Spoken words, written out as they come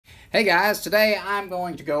Hey guys, today I'm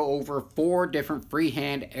going to go over 4 different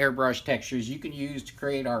freehand airbrush textures you can use to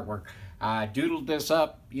create artwork. I doodled this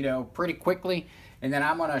up, pretty quickly, and then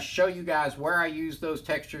I'm going to show you guys where I use those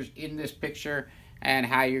textures in this picture and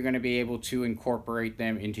how you're going to be able to incorporate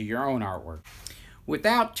them into your own artwork.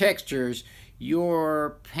 Without textures,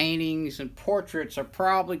 your paintings and portraits are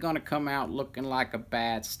probably going to come out looking like a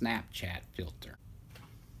bad Snapchat filter.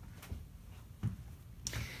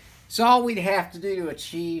 So all we'd have to do to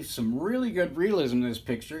achieve some really good realism in this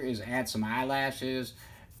picture is add some eyelashes,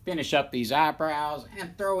 finish up these eyebrows,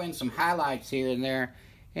 and throw in some highlights here and there.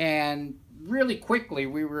 And really quickly,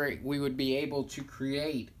 we would be able to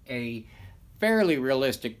create a fairly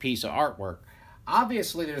realistic piece of artwork.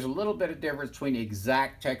 Obviously, there's a little bit of difference between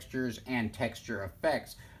exact textures and texture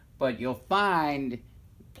effects, but you'll find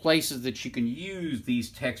places that you can use these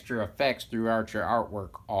texture effects throughout your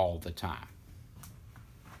artwork all the time.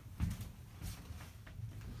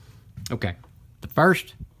 Okay, the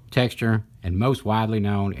first texture, and most widely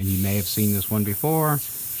known, and you may have seen this one before,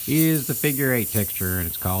 is the figure 8 texture. And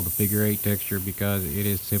it's called the figure 8 texture because it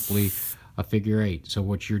is simply a figure 8. So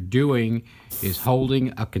what you're doing is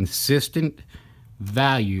holding a consistent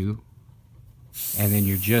value, and then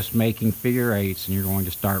you're just making figure 8s, and you're going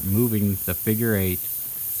to start moving the figure 8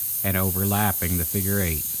 and overlapping the figure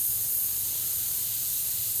 8.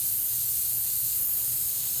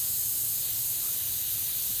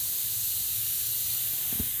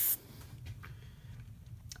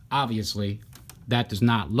 Obviously, that does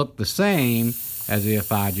not look the same as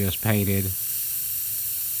if I just painted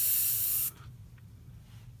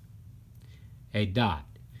a dot.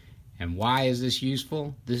 And why is this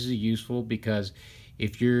useful? This is useful because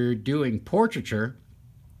if you're doing portraiture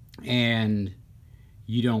and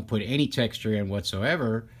you don't put any texture in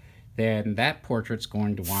whatsoever, then that portrait's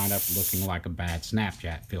going to wind up looking like a bad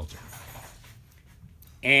Snapchat filter.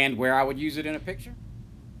 And where I would use it in a picture?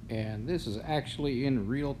 And this is actually in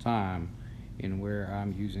real time in where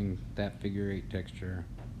I'm using that figure 8 texture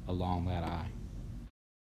along that eye.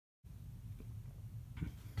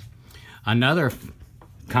 Another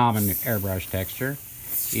common airbrush texture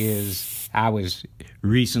is, I was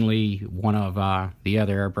recently one of the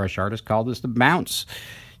other airbrush artists called this the bounce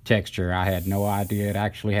texture. I had no idea it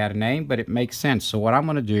actually had a name, but it makes sense. So what I'm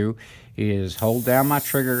going to do is hold down my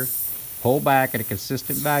trigger, pull back at a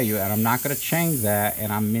consistent value, and I'm not going to change that,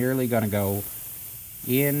 and I'm merely going to go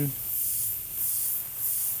in.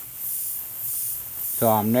 So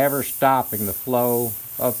I'm never stopping the flow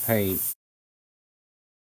of paint.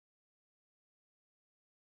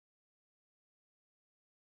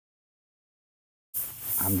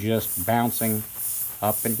 I'm just bouncing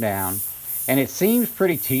up and down. And it seems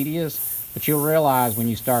pretty tedious, but you'll realize when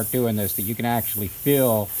you start doing this that you can actually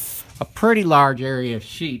fill a pretty large area of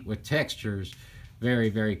sheet with textures very,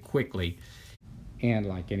 very quickly. And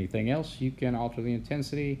like anything else, you can alter the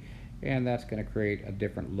intensity, and that's going to create a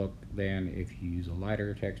different look than if you use a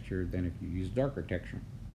lighter texture than if you use darker texture.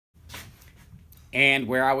 And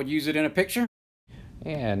where I would use it in a picture?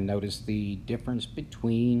 And notice the difference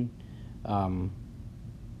between how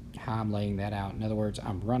I'm laying that out. In other words,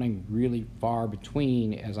 I'm running really far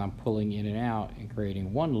between as I'm pulling in and out and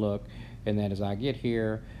creating one look, and then as I get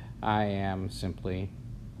here, I am simply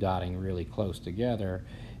dotting really close together,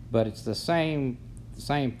 but it's the same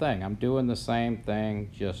thing. I'm doing the same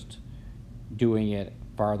thing, just doing it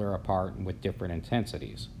farther apart and with different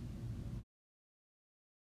intensities.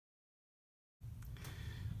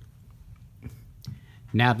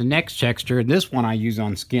 Now the next texture, and this one I use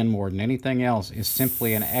on skin more than anything else, is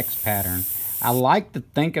simply an X pattern. I like to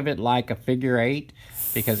think of it like a figure 8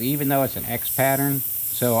 because even though it's an X pattern,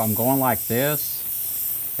 so I'm going like this,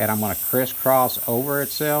 and I'm going to crisscross over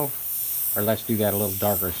itself, or let's do that a little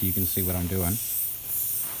darker so you can see what I'm doing.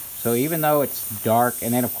 So even though it's dark,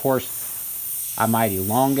 and then of course I might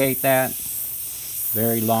elongate that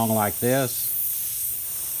very long like this.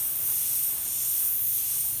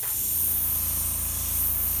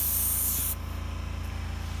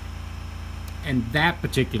 And that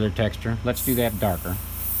particular texture, let's do that darker.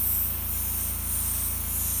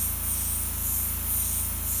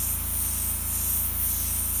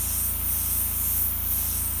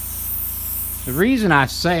 The reason I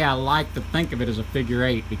say I like to think of it as a figure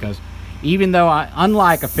 8, because even though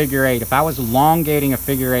unlike a figure 8, if I was elongating a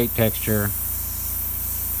figure 8 texture,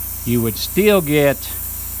 you would still get,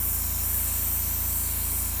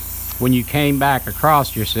 when you came back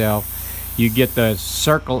across yourself, you get the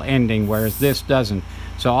circle ending, whereas this doesn't.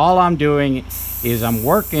 So all I'm doing is I'm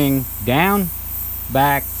working down,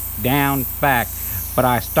 back, but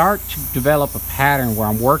I start to develop a pattern where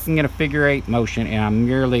I'm working in a figure 8 motion, and I'm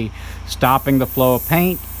merely stopping the flow of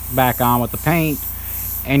paint, back on with the paint.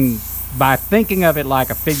 And by thinking of it like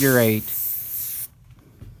a figure eight,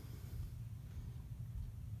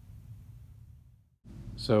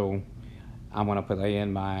 so I'm going to put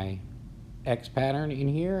in my X pattern in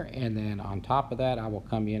here, and then on top of that I will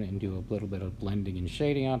come in and do a little bit of blending and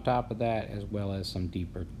shading on top of that, as well as some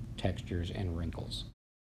deeper textures and wrinkles.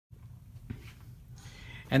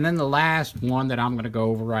 And then the last one that I'm going to go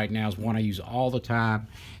over right now is one I use all the time,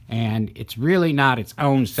 and it's really not its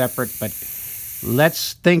own separate, but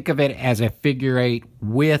let's think of it as a figure eight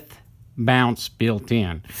with bounce built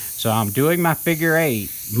in. So I'm doing my figure eight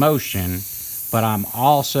motion, but I'm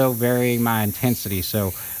also varying my intensity.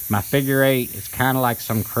 So my figure eight is kind of like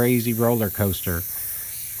some crazy roller coaster.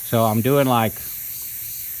 So I'm doing like,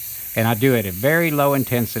 and I do it at very low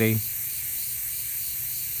intensity.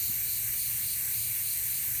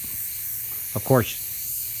 Of course,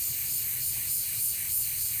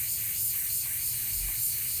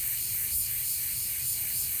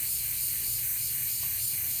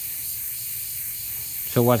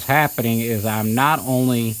 so what's happening is I'm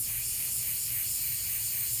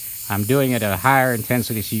doing it at a higher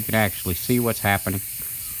intensity so you can actually see what's happening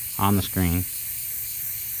on the screen.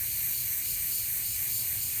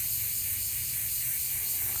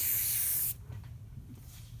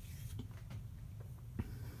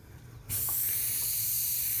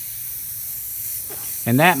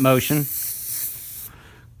 And that motion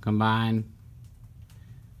combined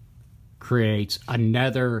creates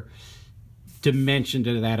another dimension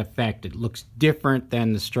to that effect. It looks different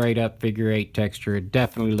than the straight up figure eight texture. It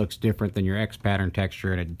definitely looks different than your X pattern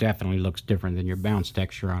texture, and it definitely looks different than your bounce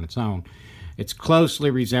texture on its own. It's closely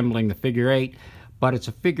resembling the figure eight, but it's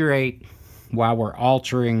a figure eight while we're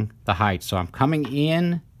altering the height. So I'm coming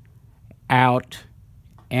in, out,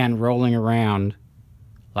 and rolling around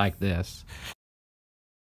like this.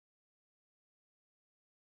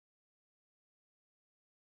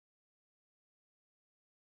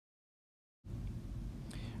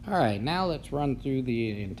 All right, now let's run through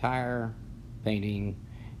the entire painting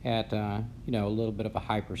at a little bit of a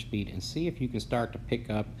hyper speed and see if you can start to pick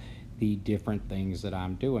up the different things that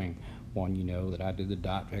I'm doing. One, you know that I did the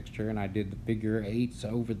dot texture and I did the figure eights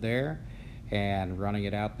over there and running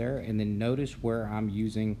it out there, and then notice where I'm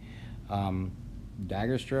using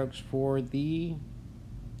dagger strokes for the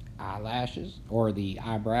eyelashes or the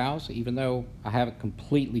eyebrows. Even though I haven't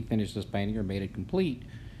completely finished this painting or made it complete,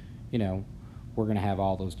 we're going to have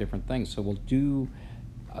all those different things. So we'll do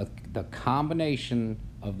the combination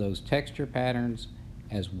of those texture patterns,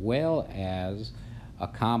 as well as a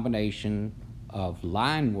combination of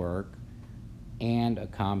line work and a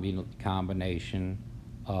combination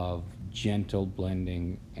of gentle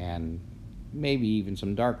blending and maybe even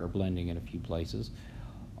some darker blending in a few places.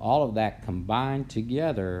 All of that combined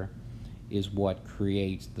together is what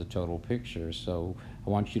creates the total picture. So I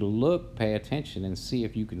want you to look, pay attention, and see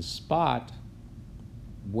if you can spot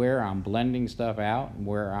where I'm blending stuff out and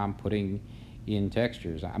where I'm putting in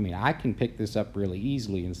textures. I mean, I can pick this up really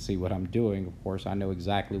easily and see what I'm doing. Of course, I know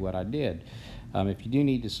exactly what I did. If you do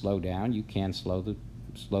need to slow down, you can slow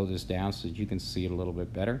this down so that you can see it a little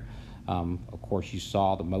bit better. Of course, you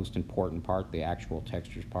saw the most important part, the actual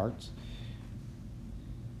textures parts.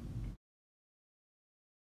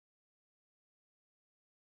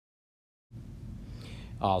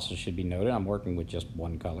 Also should be noted, I'm working with just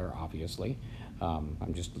one color, obviously.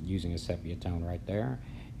 I'm just using a sepia tone right there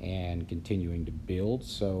and continuing to build.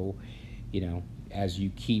 So, as you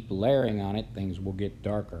keep layering on it, things will get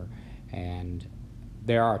darker. And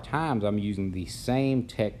there are times I'm using the same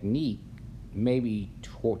technique maybe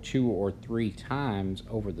 2 or 3 times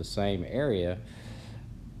over the same area,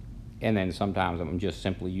 and then sometimes I'm just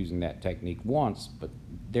simply using that technique once, but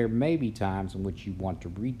there may be times in which you want to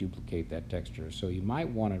reduplicate that texture. So you might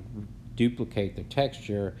want to duplicate the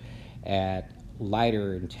texture at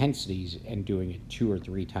lighter intensities and doing it 2 or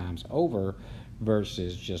 3 times over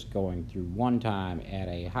versus just going through one time at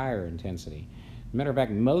a higher intensity. Matter of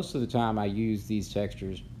fact, most of the time I use these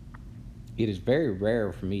textures, it is very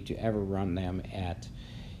rare for me to ever run them at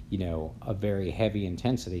a very heavy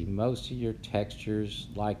intensity. Most of your textures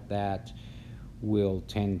like that will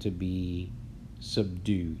tend to be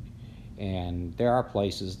subdued, and there are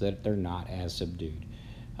places that they're not as subdued,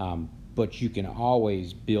 but you can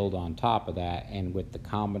always build on top of that, and with the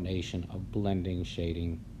combination of blending,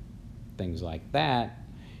 shading, things like that,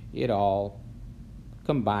 it all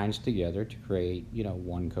combines together to create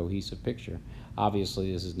one cohesive picture.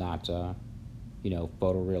 Obviously this is not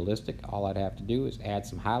photorealistic. All I'd have to do is add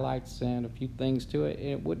some highlights and a few things to it, and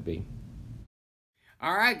it would be.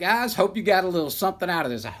 All right, guys, hope you got a little something out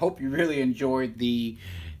of this. I hope you really enjoyed the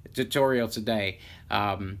tutorial today.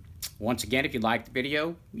 Once again, if you liked the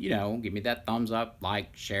video, give me that thumbs up,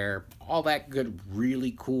 like, share, all that good,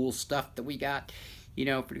 really cool stuff that we got,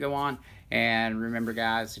 for to go on. And remember,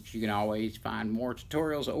 guys, that you can always find more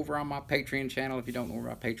tutorials over on my Patreon channel. If you don't know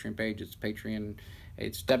my Patreon page, it's Patreon.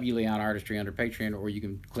 It's W. Leon Artistry under Patreon, or you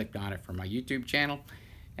can click on it from my YouTube channel.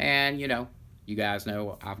 And, you guys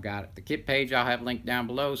know I've got the kit page I'll have linked down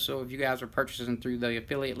below. So if you guys are purchasing through the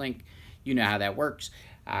affiliate link, you know how that works.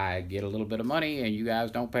 I get a little bit of money, and you guys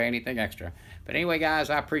don't pay anything extra. But anyway, guys,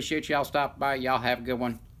 I appreciate y'all stopping by. Y'all have a good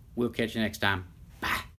one. We'll catch you next time.